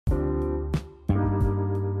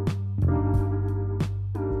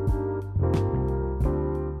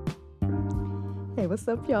what's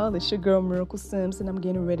up, y'all? It's your girl, Miracle Sims, and I'm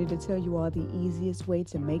getting ready to tell you all the easiest way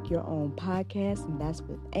to make your own podcast, and that's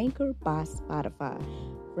with Anchor by Spotify.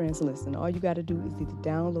 Friends, listen, all you got to do is either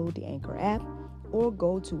download the Anchor app or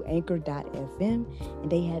go to anchor.fm, and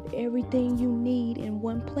they have everything you need in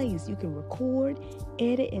one place. You can record,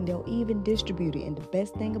 edit, and they'll even distribute it. And the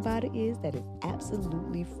best thing about it is that it's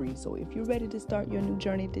absolutely free. So if you're ready to start your new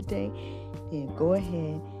journey today, then go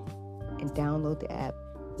ahead and download the app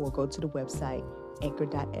or go to the website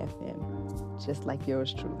anchor.fm, just like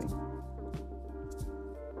yours truly.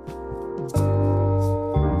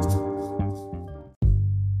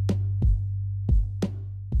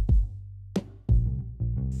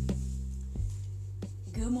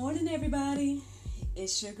 Good morning, everybody.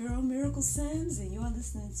 It's your girl, Miracle Sims, and you're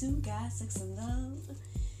listening to God, Sex, and Love,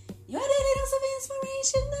 your daily dose of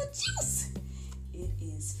inspiration, the juice. It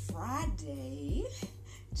is Friday,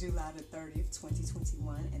 July the 30th,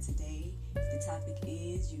 2021, and today the topic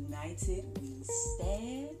is United We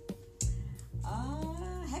Stand.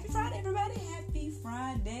 Happy Friday, everybody. Happy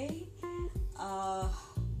Friday.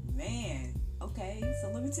 Man. Okay, so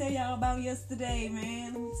let me tell y'all about yesterday,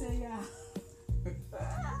 man. Let me tell y'all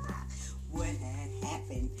what had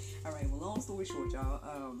happened. All right, well, long story short,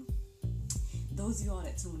 y'all. Those of y'all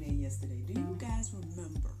that tuned in yesterday, do you guys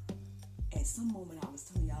remember at some moment I was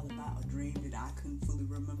telling y'all about a dream that I couldn't fully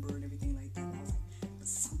remember and everything like that? And I was like, but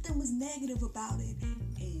something was negative about it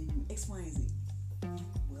and X, Y, and Z.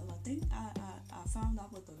 Well, I think I found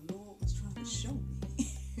out what the Lord was trying to show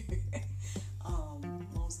me.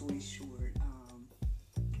 Long story short,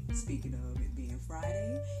 speaking of it being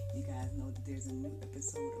Friday, you guys know that there's a new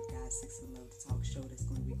episode of God, Sex, and Love, the talk show that's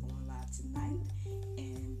going to be going live tonight.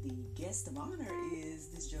 And the guest of honor is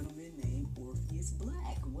this gentleman named Orpheus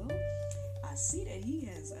Black. Well, I see that he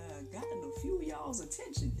has gotten a few of y'all's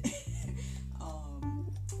attention.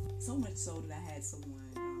 So much so that I had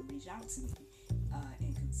someone reach out to me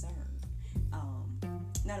in concern.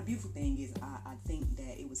 Now, the beautiful thing is I think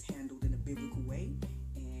that it was handled in a biblical way.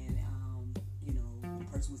 And, the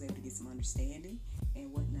person was able to get some understanding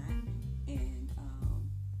and whatnot. And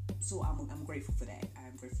so I'm grateful for that.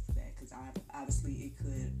 I'm grateful for that because obviously it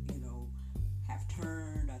could, have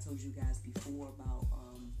turned. I told you guys before about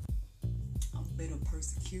a bit of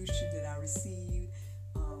persecution that I received.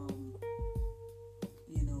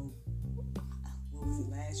 What was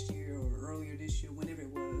it, last year or earlier this year, whenever it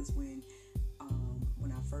was, when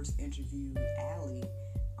I first interviewed Allie.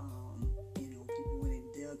 People went and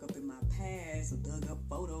dug up in my past or dug up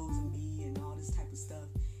photos of me and all this type of stuff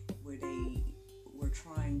where they were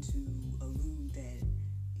trying to allude that,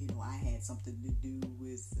 I had something to do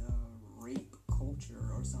with rape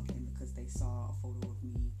culture or something because they saw a photo of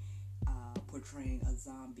me portraying a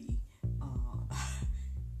zombie,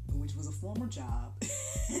 which was a former job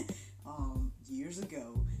years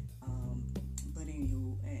ago. But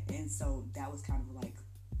anywho, and so that was kind of like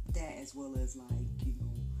that, as well as like,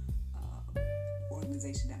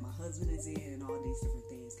 organization that my husband is in and all these different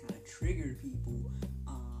things kind of triggered people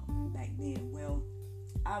back then. Well,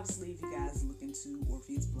 obviously, if you guys look into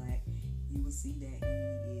Orpheus Black, you will see that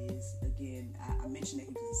he is, again, I mentioned that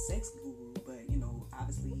he was a sex guru, but,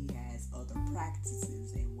 obviously he has other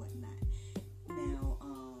practices and whatnot. Now,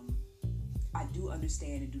 I do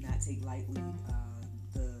understand and do not take lightly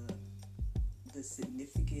the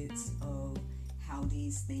significance of how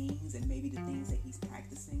these things and maybe the things that he's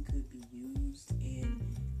practicing could be used in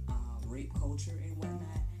rape culture and whatnot.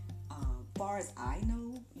 Far as I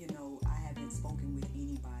know, I haven't spoken with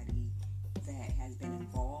anybody that has been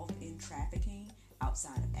involved in trafficking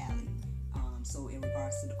outside of Allie. So in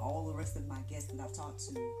regards to all the rest of my guests that I've talked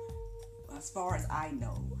to, as far as I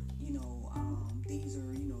know, these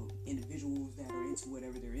are, individuals that are into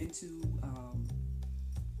whatever they're into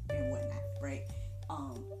and whatnot, right?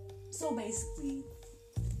 So basically,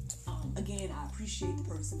 again, I appreciate the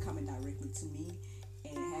person coming directly to me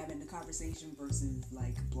and having the conversation versus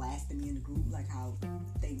like blasting me in the group like how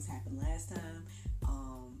things happened last time.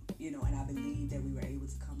 And I believe that we were able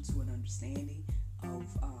to come to an understanding of,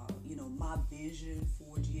 my vision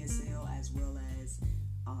for GSL, as well as,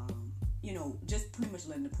 just pretty much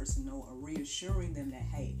letting the person know or reassuring them that,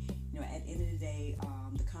 hey, at the end of the day,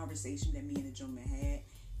 the conversation that me and the gentleman had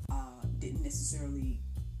didn't necessarily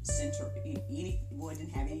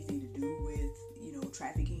didn't have anything to do with,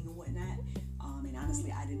 trafficking and whatnot. And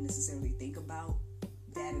honestly, I didn't necessarily think about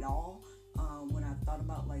that at all. When I thought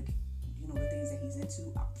about, like, the things that he's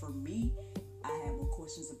into, for me, I had more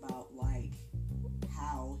questions about, like,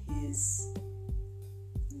 how his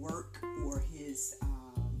work or his,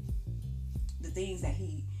 the things that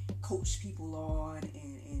he coached people on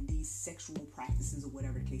and these these sexual practices or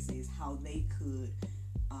whatever the case is, how they could,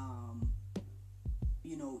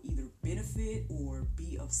 either benefit or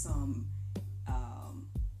be of some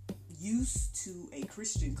use to a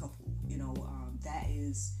Christian couple. That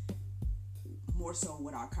is more so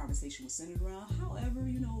what our conversation was centered around. However,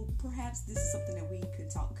 perhaps this is something that we could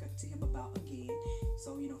talk to him about again.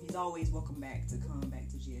 So, he's always welcome back to come back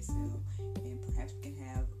to GSL, and perhaps we can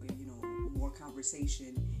have, more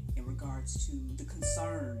conversation in regards to the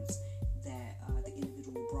concerns that the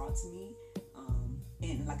individual brought to me.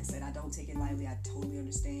 And like I said, I don't take it lightly. I totally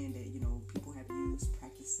understand that, people have used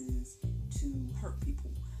practices to hurt people.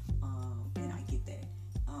 And I get that.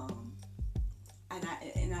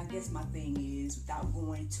 And I guess my thing is, without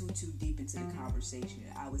going too deep into the conversation,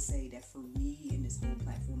 I would say that for me in this whole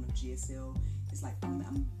platform of GSL, it's like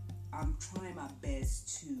I'm trying my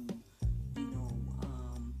best to,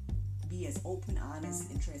 be as open, honest,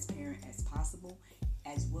 and transparent as possible,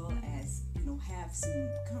 as well as, have some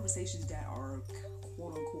conversations that are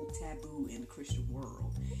quote unquote taboo in the Christian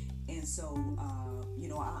world. And so,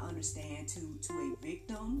 I understand to a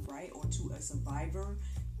victim, right, or to a survivor,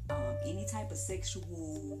 any type of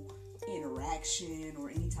sexual interaction or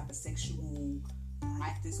any type of sexual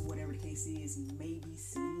practice, whatever the case is, may be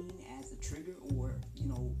seen as a trigger, or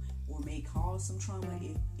may cause some trauma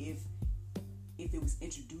if it was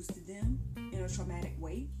introduced to them in a traumatic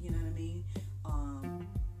way. You know what I mean?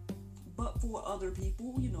 But for other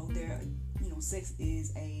people, sex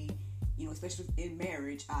is a, especially in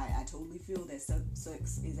marriage, I totally feel that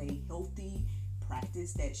sex is a healthy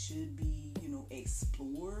practice that should be,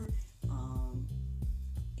 explored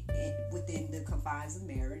within the confines of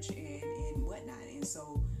marriage and whatnot. And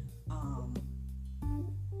so,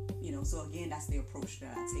 so again, that's the approach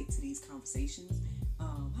that I take to these conversations.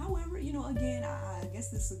 However, again, I guess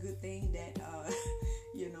this is a good thing that,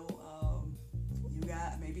 you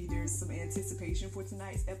got, maybe there's some anticipation for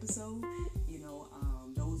tonight's episode.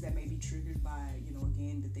 Those that may be triggered by,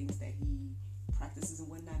 again, the things that he practices and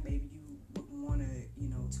whatnot, maybe you wouldn't want to,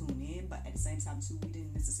 tune in. But at the same time, too, we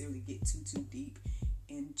didn't necessarily get too deep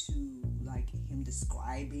into, like, him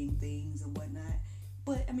describing things and whatnot.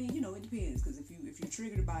 But, I mean, it depends, because if you're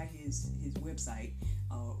triggered by his website,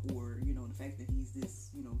 or, the fact that he's this,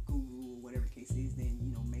 guru or whatever the case is,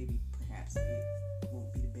 then, maybe perhaps it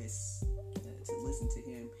won't be the best to listen to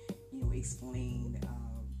him, explain,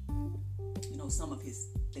 some of his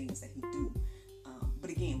things that he do. But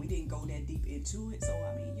again, we didn't go that deep into it. So,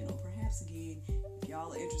 I mean, perhaps again, if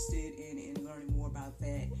y'all are interested in learning more about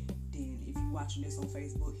that, then if you're watching this on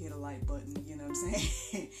Facebook, hit a like button, you know what I'm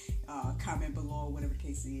saying? Comment below, whatever the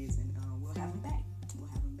case is, and we'll have him back.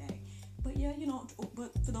 But yeah,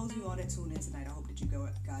 but for those of you all that tune in tonight, I hope that you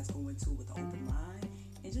guys go into it with an open mind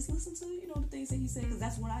and just listen to, the things that he said, because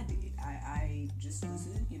that's what I did. I just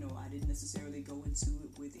listened, I didn't necessarily go into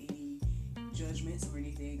it with any judgments or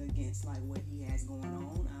anything against, like, what he has going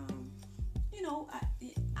on.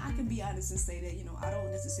 I can be honest and say that, I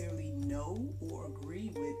don't necessarily know or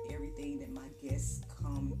agree with everything that my guests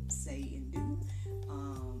come, say, and do.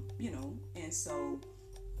 And so,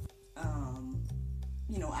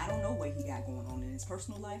 I don't know what he got going on in his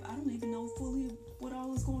personal life. I don't even know fully what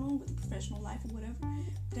all is going on with the professional life or whatever.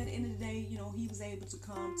 But at the end of the day, he was able to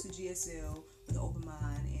come to GSL with an open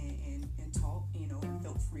mind and talk, and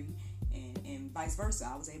felt free. And vice versa.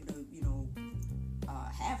 I was able to,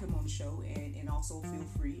 have him on the show and also feel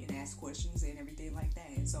free and ask questions and everything like that.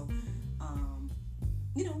 And so, I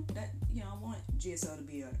want GSL to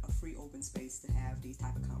be a free, open space to have these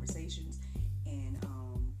type of conversations. And,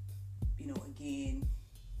 again,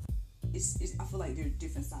 I feel like there are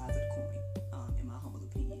different sides of the coin, in my humble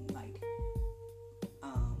opinion. Like,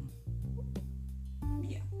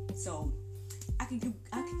 yeah. So I can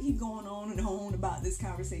keep going on and on about this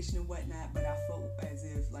conversation and whatnot, but I felt as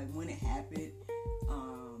if, like, when it happened,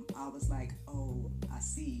 I was like, oh, I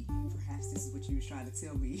see. Perhaps this is what you were trying to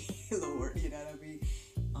tell me, Lord. You know what I mean?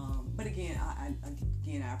 But again,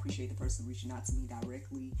 I appreciate the person reaching out to me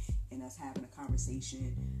directly and us having a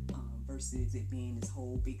conversation, versus it being this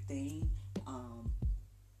whole big thing.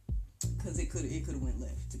 Because it could have went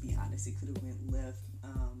left. To be honest, it could have went left,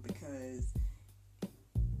 because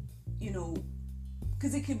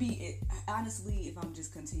because it could be, honestly, if I'm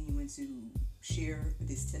just continuing to share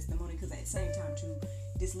this testimony, because at the same time, too,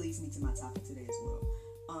 this leads me to my topic today as well.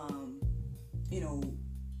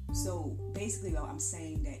 So basically, I'm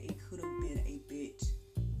saying that it could have been a bit,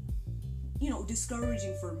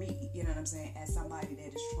 discouraging for me, you know what I'm saying, as somebody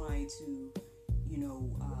that is trying to,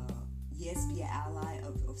 yes, be an ally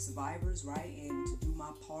of survivors, right, and to do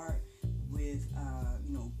my part with,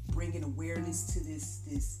 bringing awareness to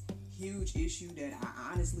this huge issue that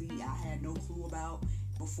I honestly had no clue about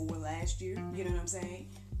before last year. You know what I'm saying?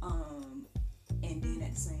 And then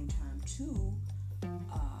at the same time too,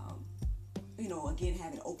 again,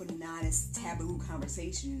 having open and honest taboo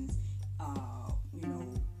conversations,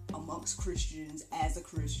 amongst Christians, as a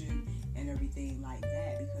Christian, and everything like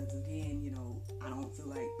that. Because again, I don't feel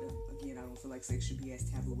like sex should be as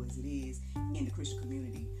taboo as it is in the Christian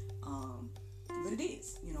community. But it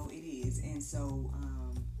is, it is. And so,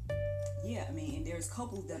 and there's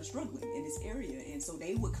couples that are struggling in this area, and so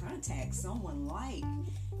they would contact someone like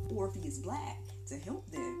Orpheus Black to help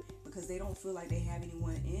them, because they don't feel like they have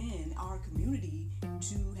anyone in our community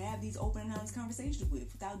to have these open and honest conversations with,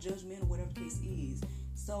 without judgment or whatever the case is.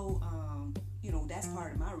 So, that's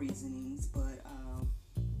part of my reasonings, but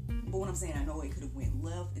what I'm saying, I know it could have went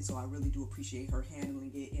left, and so I really do appreciate her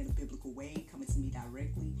handling it in a biblical way, coming to me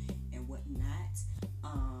directly and whatnot.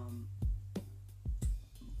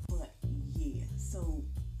 But yeah, so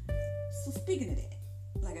speaking of that,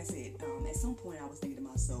 like I said, at some point I was thinking to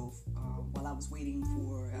myself, while I was waiting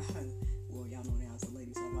for, well, y'all know now it's a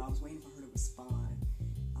lady, so while I was waiting for her to respond,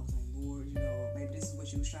 I was like, Lord, maybe this is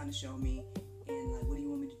what you was trying to show me, and like, what do you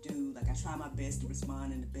want me to do? Like, I tried my best to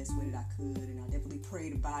respond in the best way that I could, and I definitely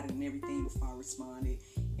prayed about it and everything before I responded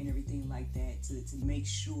and everything like that, to make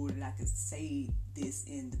sure that I could say this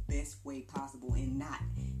in the best way possible, and not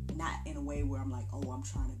in a way where I'm like, oh, I'm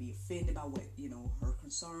trying to be offended by what, her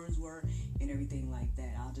concerns were and everything like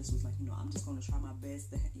that. I just was like, I'm just going to try my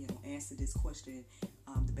best to, answer this question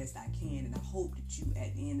the best I can, and I hope that you,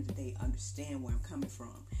 at the end of the day, understand where I'm coming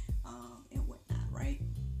from and whatnot, right?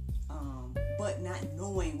 But not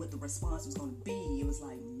knowing what the response was going to be, it was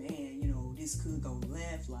like, man, this could go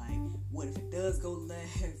left. Like, what if it does go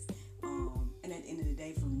left? And at the end of the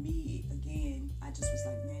day, for me, again, I just was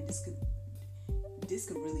like, man, this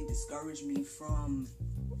could really discourage me from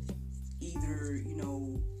either,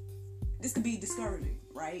 this could be discouraging,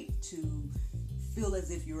 right? To feel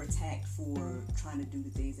as if you're attacked for trying to do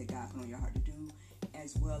the things that God put on your heart to do,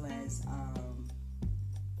 as well as,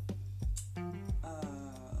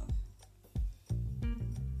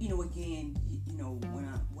 again,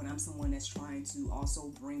 when I'm someone that's trying to also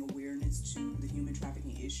bring awareness to the human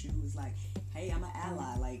trafficking issue, it's like, hey, I'm an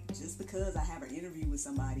ally. Like, just because I have an interview with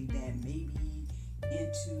somebody that may be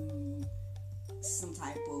into some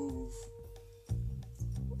type of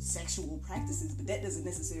sexual practices, but that doesn't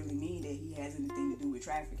necessarily mean that he has anything to do with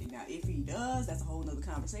trafficking. Now, if he does, that's a whole nother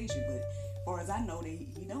conversation, but as far as I know, that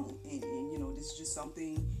he don't, and this is just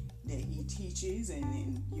something that he teaches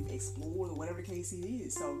and you've explored, or whatever the case it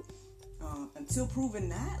is. So until proven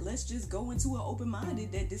not, let's just go into an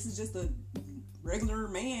open-minded that this is just a regular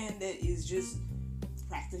man that is just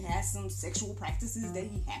has some sexual practices that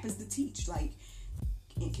he happens to teach. Like,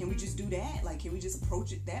 can we just do that? Like, can we just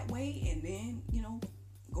approach it that way and then,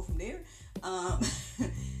 go from there?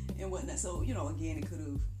 And whatnot. So, again,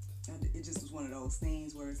 it just was one of those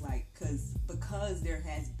things where it's like, because there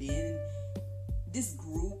has been this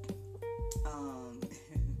group,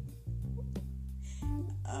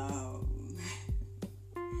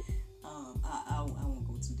 I won't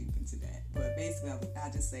go too deep into that, but basically I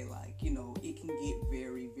just say, like, it can get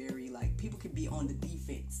very, very, like, people can be on the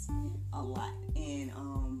defense a lot, and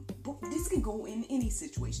but this can go in any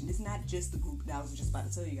situation. It's not just the group that I was just about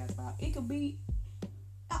to tell you guys about. It could be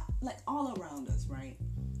like all around us, right?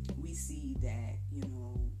 We see that,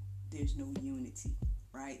 there's no unity,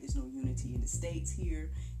 right? There's no unity in the States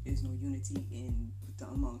here. There's no unity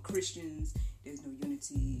among Christians. There's no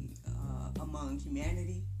unity among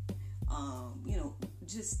humanity.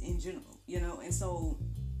 Just in general, and so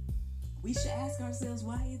we should ask ourselves,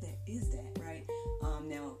 why is that, right?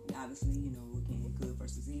 Now, obviously, again, good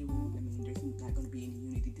versus evil. I mean, there's not going to be any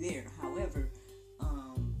unity there. However,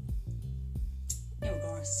 in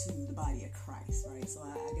regards to the body of Christ, right? So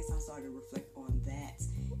I guess I started to reflect on that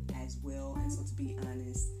as well. And so, to be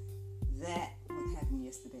honest, that what happened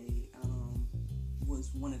yesterday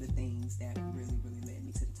was one of the things that really, really led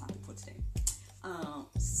me to the topic for today.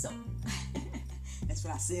 So that's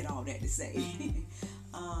what I said all that to say.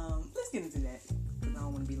 Let's get into that, because I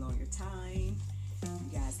don't want to be long your time.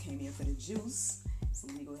 You guys came here for the juice, so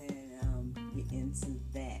let me go ahead and get into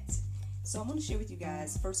that. So I'm going to share with you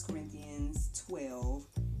guys 1 Corinthians 12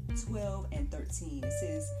 and 13. It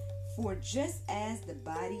says, "For just as the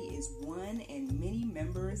body is one and many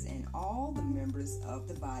members, and all the members of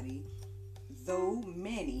the body, though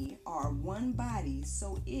many, are one body,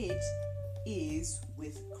 so it is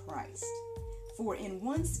with Christ. For in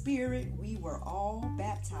one spirit we were all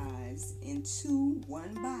baptized into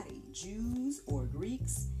one body, Jews or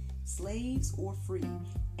Greeks, slaves or free,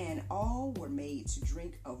 and all all were made to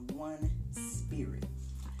drink of one spirit.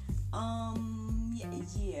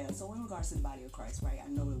 Yeah. So in regards to the body of Christ, right? I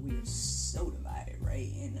know that we are so divided, right?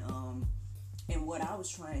 And what I was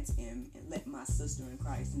trying to let my sister in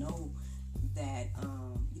Christ know that,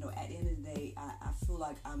 at the end of the day, I feel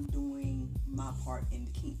like I'm doing my part in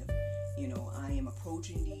the kingdom. I am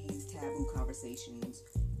approaching these taboo conversations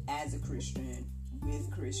as a Christian, with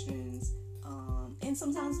Christians, and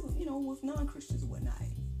sometimes, with non-Christians and whatnot.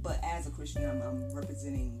 But as a Christian, I'm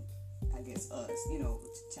representing, I guess, us,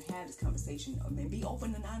 to have this conversation and be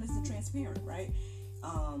open and honest and transparent, right?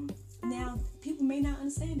 Now, people may not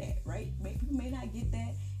understand that, right? People may not get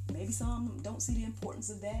that. Maybe some don't see the importance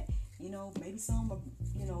of that. Maybe some are,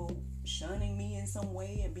 shunning me in some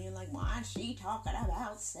way and being like, why is she talking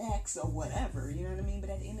about sex or whatever? You know what I mean? But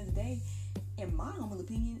at the end of the day, in my humble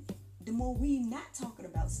opinion, the more we not talking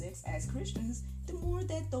about sex as Christians, the more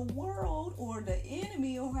that the world or the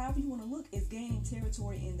enemy, or however you want to look, is gaining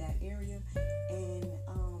territory in that area.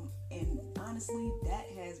 And honestly, that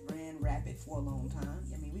has ran rapid for a long time.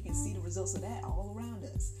 I mean, we can see the results of that all around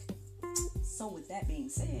us. So with that being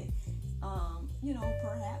said,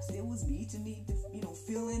 perhaps it was me to need to,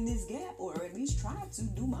 fill in this gap, or at least try to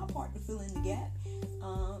do my part to fill in the gap,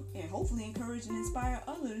 and hopefully encourage and inspire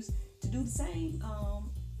others to do the same.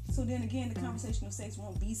 So then again, the conversation of sex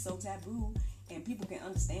won't be so taboo, and people can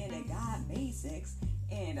understand that God made sex,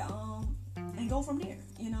 and go from there.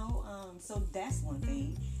 So that's one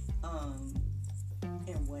thing,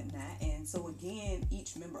 and whatnot. And so again,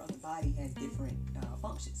 each member of the body has different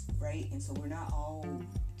functions, right? And so we're not all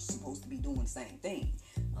supposed to be doing the same thing.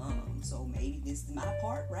 So maybe this is my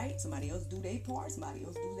part, right? Somebody else do their part, somebody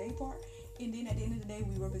else do their part, and then at the end of the day,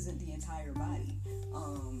 we represent the entire body.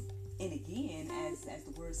 And again, as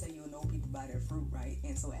the words say, you'll know people by their fruit, right?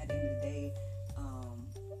 And so at the end of the day,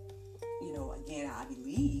 again, I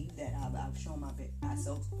believe that I've shown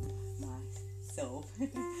myself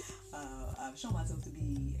I've shown myself to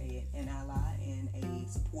be an ally and a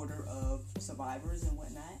supporter of survivors and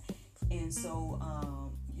whatnot. And so,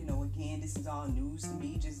 again, this is all news to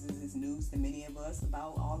me, just as it's news to many of us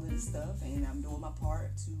about all of this stuff. And I'm doing my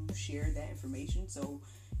part to share that information. So,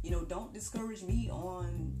 don't discourage me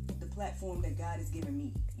on the platform that God has given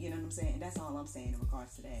me. You know what I'm saying? And that's all I'm saying in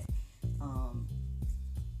regards to that.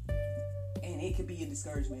 And it could be a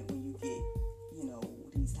discouragement when you get,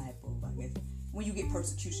 these type of, I guess, when you get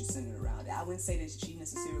persecution centered around it. I wouldn't say that she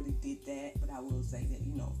necessarily did that, but I will say that,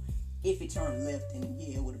 if it turned left, then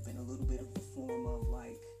yeah, it would have been a little bit of a form of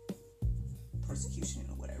like persecution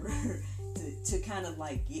or whatever to kind of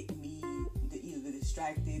like get me either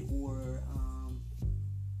distracted or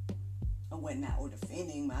whatnot, or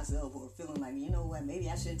defending myself, or feeling like, maybe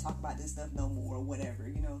I shouldn't talk about this stuff no more, or whatever,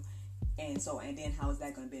 and then how is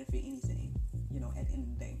that going to benefit anything, at the end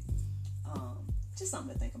of the day? Just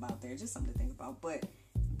something to think about there, but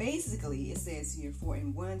basically it says here, for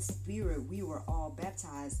in one spirit we were all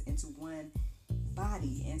baptized into one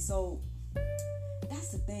body. And so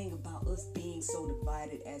that's the thing about us being so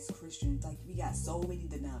divided as Christians. Like, we got so many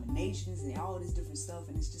denominations and all this different stuff,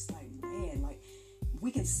 and it's just like, man, like,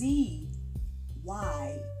 we can see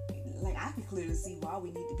why, like, I can clearly see why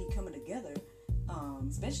we need to be coming together,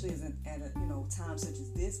 especially at a time such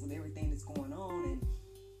as this, with everything that's going on, and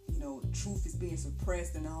truth is being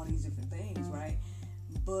suppressed and all these different things, right?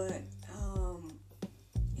 But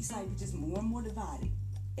it's like we're just more and more divided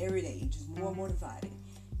every day, just more and more divided.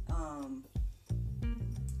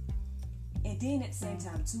 And then at the same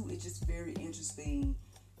time too, it's just very interesting,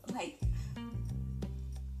 like,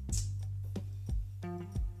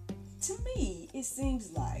 to me it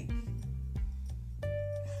seems like,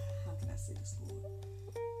 how can I say this, Lord?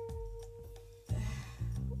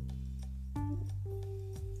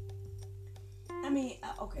 I mean,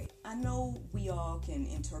 okay, I know we all can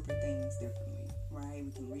interpret things differently, right?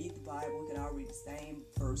 We can read the Bible, we can all read the same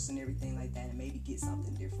verse and everything like that, and maybe get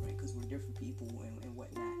something different because we're different people and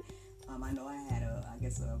whatnot. I know I had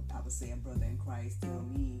I would say a brother in Christ tell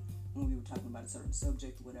me when we were talking about a certain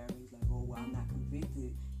subject or whatever, he's like, oh, well, I'm not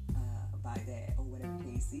convicted by that, or whatever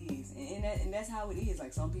the case is. And that's how it is.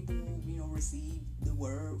 Like, some people, receive the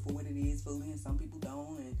word for what it is fully, and some people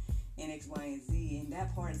don't, and X, Y, and Z. And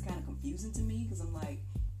that part is kind of confusing to me, because I'm like,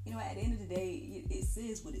 at the end of the day, it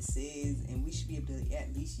says what it says, and we should be able to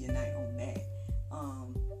at least unite on that.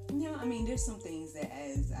 I mean, there's some things that,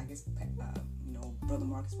 as I guess, Brother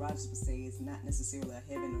Marcus Rogers would say, it's not necessarily a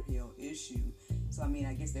heaven or hell issue. So, I mean,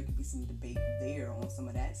 I guess there could be some debate there on some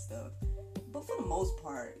of that stuff. But for the most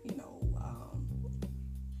part,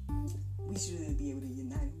 we should be able to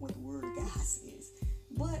unite on what the Word of God says.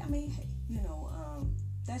 But, I mean, hey,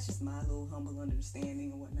 that's just my little humble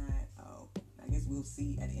understanding and whatnot. we'll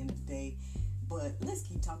see at the end of the day. But let's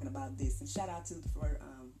keep talking about this. And shout out to the for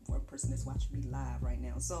a person that's watching me live right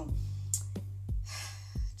now. So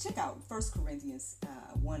check out 1 Corinthians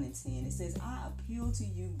 1 and 10. It says, I appeal to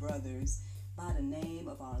you, brothers, by the name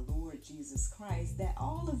of our Lord Jesus Christ, that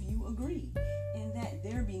all of you agree, and that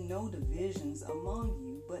there be no divisions among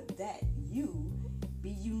you, but that you be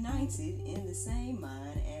united in the same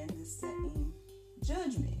mind and the same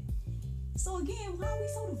judgment. So again, why are we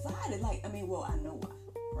so divided? I know why,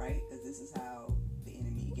 right? Because this is how the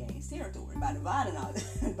enemy gains territory, by dividing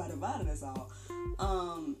us all.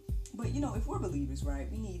 But if we're believers, right,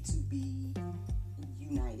 we need to be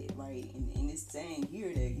united, right? And it's saying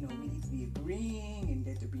here that, we need to be agreeing and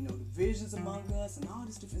that there be no divisions among us and all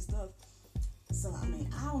this different stuff. So, I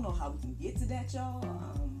don't know how we can get to that, y'all,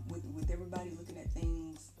 with everybody looking at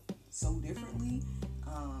things so differently.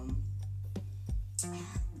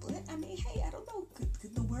 But, hey, I don't know.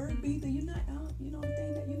 Could the word be the the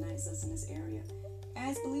thing that unites us in this area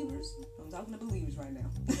as believers? I'm talking to believers right now.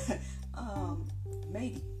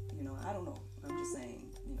 Maybe, I don't know. I'm just saying,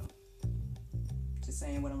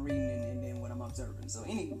 saying what I'm reading and then what I'm observing. So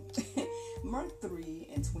anyway, Mark 3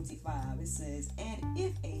 and 25, it says, and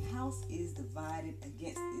if a house is divided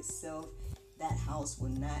against itself, that house will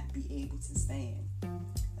not be able to stand.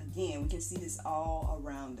 Again, we can see this all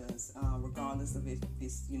around us, regardless of if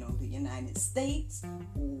it's, the United States,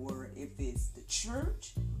 or if it's the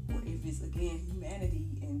church, or if it's, again,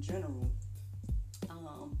 humanity in general.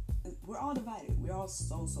 We're all divided. We're all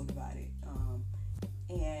so divided.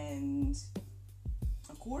 And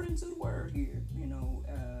according to the word here,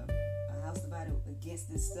 a house divided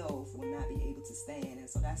against itself will not be able to stand. And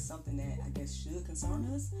so that's something that I guess should concern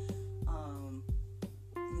us.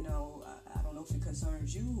 I don't know if it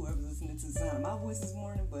concerns you, whoever's listening to the sound of my voice this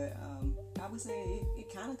morning, but I would say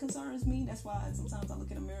it kind of concerns me. That's why sometimes I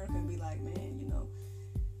look at America and be like, man,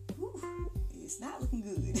 it's not looking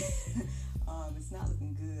good. It's not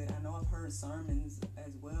looking good. I know I've heard sermons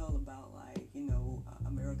as well about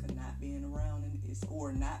America not being around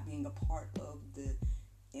or not being a part of the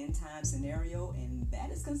end time scenario, and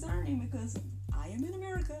that is concerning because I am in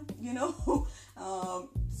America,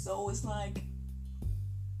 so it's like,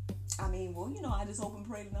 I just hope and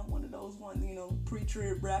pray that I'm one of those ones,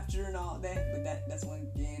 pre-trib rapture and all that, but that's one,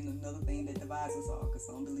 again, another thing that divides us all, because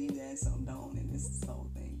some believe that, some don't, and it's this whole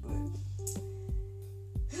thing. But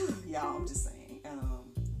y'all, I'm just saying,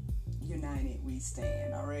 united we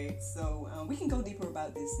stand. All right, so we can go deeper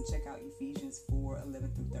about this and check out Ephesians 4,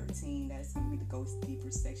 11 through 13. That's going to be the Go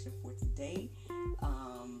Deeper section for today.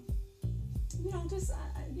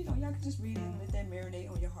 Y'all can just read it and let that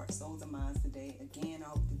marinate on your heart, souls, and minds today. Again, I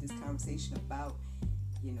hope that this conversation about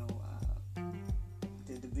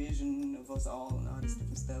the division of us all and all this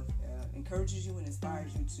different stuff encourages you and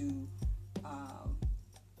inspires you to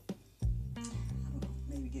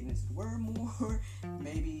maybe get into the word more,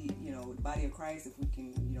 maybe, the body of Christ, if we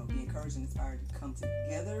can, be encouraged and inspired to come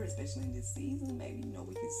together, especially in this season, maybe,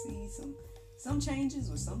 we can see some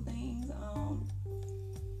changes or some things, I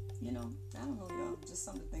don't know, y'all, just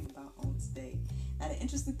something to think about on today. Now, the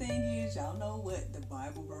interesting thing is, y'all know what the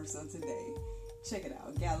Bible verse of today, check it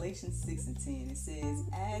out, Galatians 6 and 10, it says,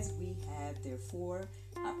 as we have, therefore,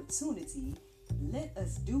 opportunity, let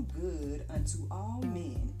us do good unto all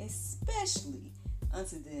men, especially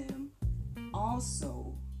unto them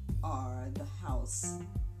also are the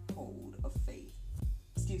household of faith.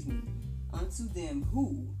 Unto them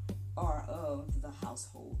who are of the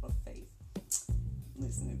household of faith.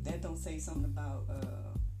 Listen, if that don't say something about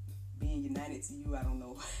being united to you, I don't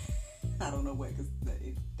know. I don't know what, because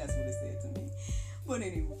that's what it said to me. But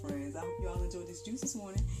anyway, friends, I hope you all enjoyed this juice this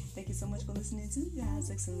morning. Thank you so much for listening to God,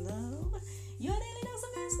 Sex, and Love, your daily dose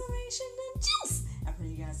of inspiration and juice. I pray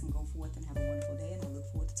you guys can go forth and have a wonderful day, and I look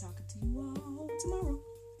forward to talking to you all tomorrow,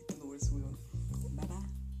 if the Lord's will. Bye-bye.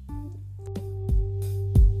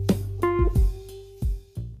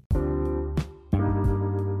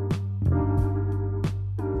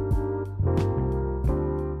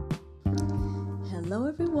 Hello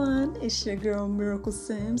everyone, it's your girl Miracle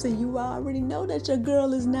Sims, and you already know that your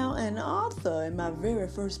girl is now an author, and my very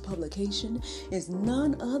first publication is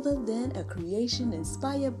none other than a creation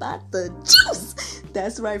inspired by the juice.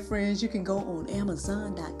 That's right, friends, you can go on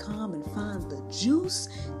Amazon.com and find the Juice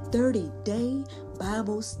 30-Day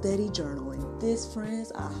Bible Study Journal. And this,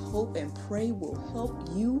 friends, I hope and pray will help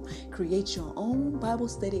you create your own Bible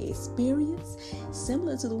study experience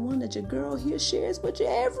similar to the one that your girl here shares with you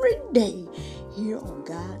every day here on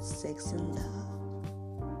God's Sex and Love.